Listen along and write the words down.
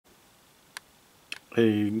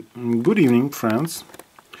Good evening, friends.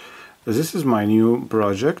 This is my new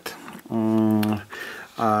project.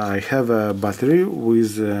 I have a battery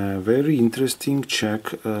with a very interesting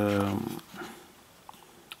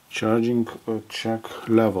charging check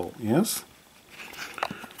level. Yes,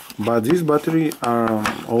 but this battery are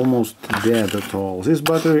almost dead at all. This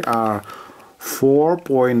battery are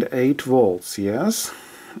 4.8 volts. Yes,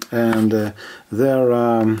 and I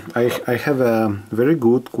have a very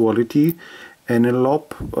good quality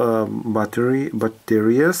Eneloop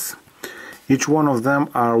batteries. Each one of them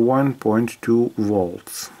are 1.2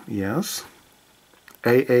 volts. Yes,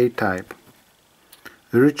 AA type.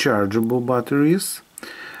 Rechargeable batteries,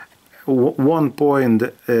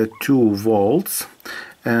 1.2 volts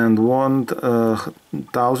and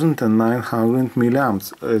 1900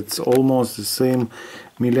 milliamps. It's almost the same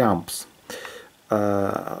milliamps.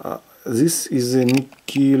 This is a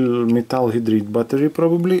nickel metal hydride battery,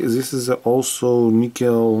 probably. This is also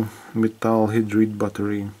nickel metal hydride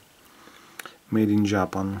battery made in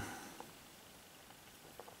Japan.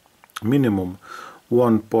 Minimum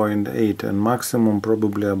 1.8 and maximum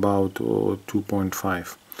probably about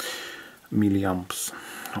 2.5 milliamps.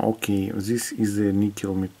 Okay, this is a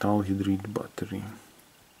nickel metal hydride battery.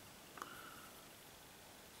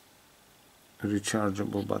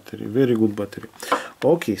 Rechargeable battery, very good battery.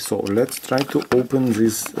 Okay, so let's try to open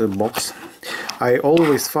this box. I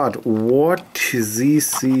always thought, what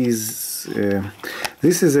this is?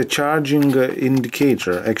 This is a charging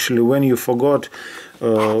indicator. Actually, when you forgot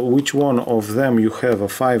which one of them you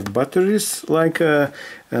have 5 batteries,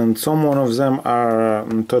 and some one of them are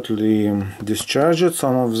totally discharged,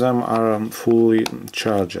 some of them are fully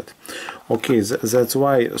charged. Okay, that's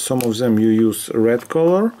why some of them you use red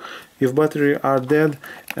color if battery are dead,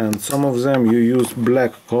 and some of them you use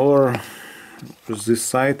black color this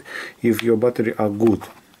side if your battery are good.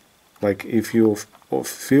 Like if you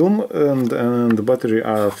film and the battery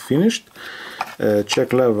are finished,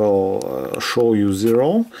 check level show you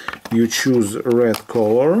 0, you choose red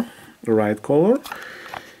color, right color,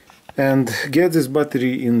 and get this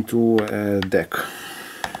battery into a deck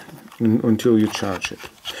until you charge it.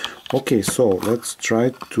 Okay, so let's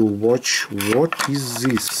try to watch what is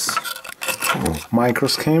this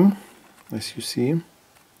microscheme. As you see,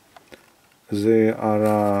 they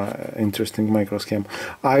are interesting microscheme.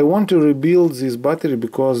 I want to rebuild this battery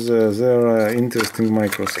because they are interesting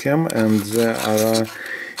microscheme and they are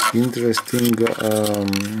interesting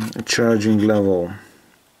charging level.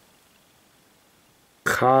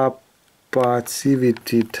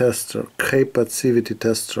 Capacity tester,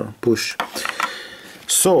 push.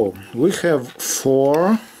 So we have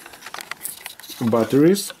 4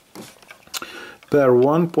 batteries per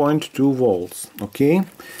 1.2 volts. Okay,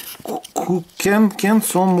 can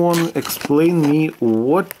someone explain me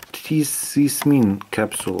what is this mean,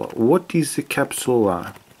 capsula? What is a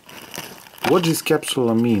capsula? What does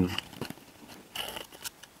capsula mean?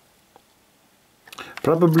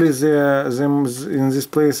 Probably in this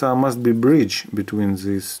place must be bridge between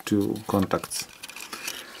these 2 contacts.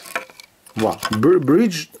 Wow,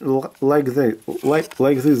 bridge like this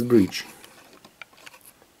bridge.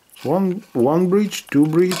 One bridge, 2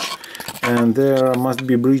 bridge, and there must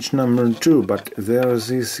be bridge number 2, but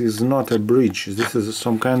this is not a bridge. This is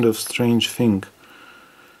some kind of strange thing.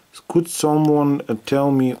 Could someone tell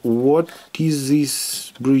me what does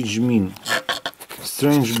this bridge mean?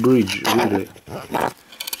 Strange bridge, really.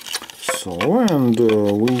 So, and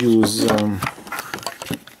we use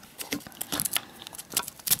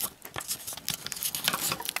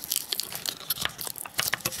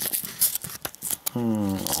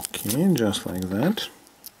okay, just like that.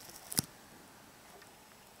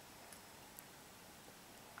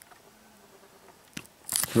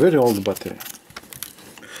 Very old battery.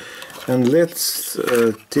 And let's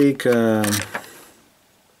take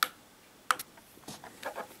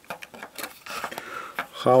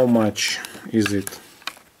how much is it?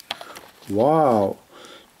 Wow,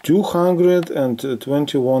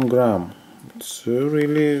 221 gram. It's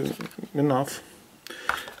really enough.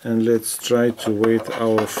 And let's try to weight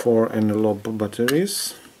our 4 Eneloop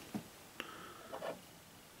batteries.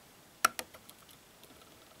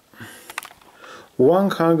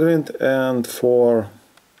 104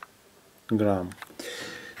 gram.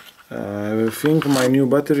 I think my new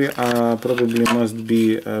battery probably must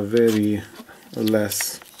be very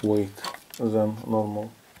less weight than normal.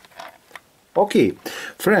 Okay,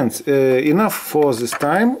 friends, enough for this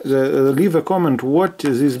time. Leave a comment what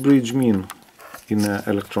does this bridge mean in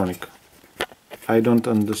electronic. I don't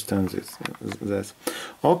understand this.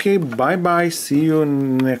 Okay, bye bye, see you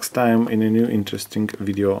next time in a new interesting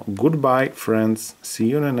video. Goodbye, friends, see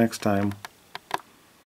you next time.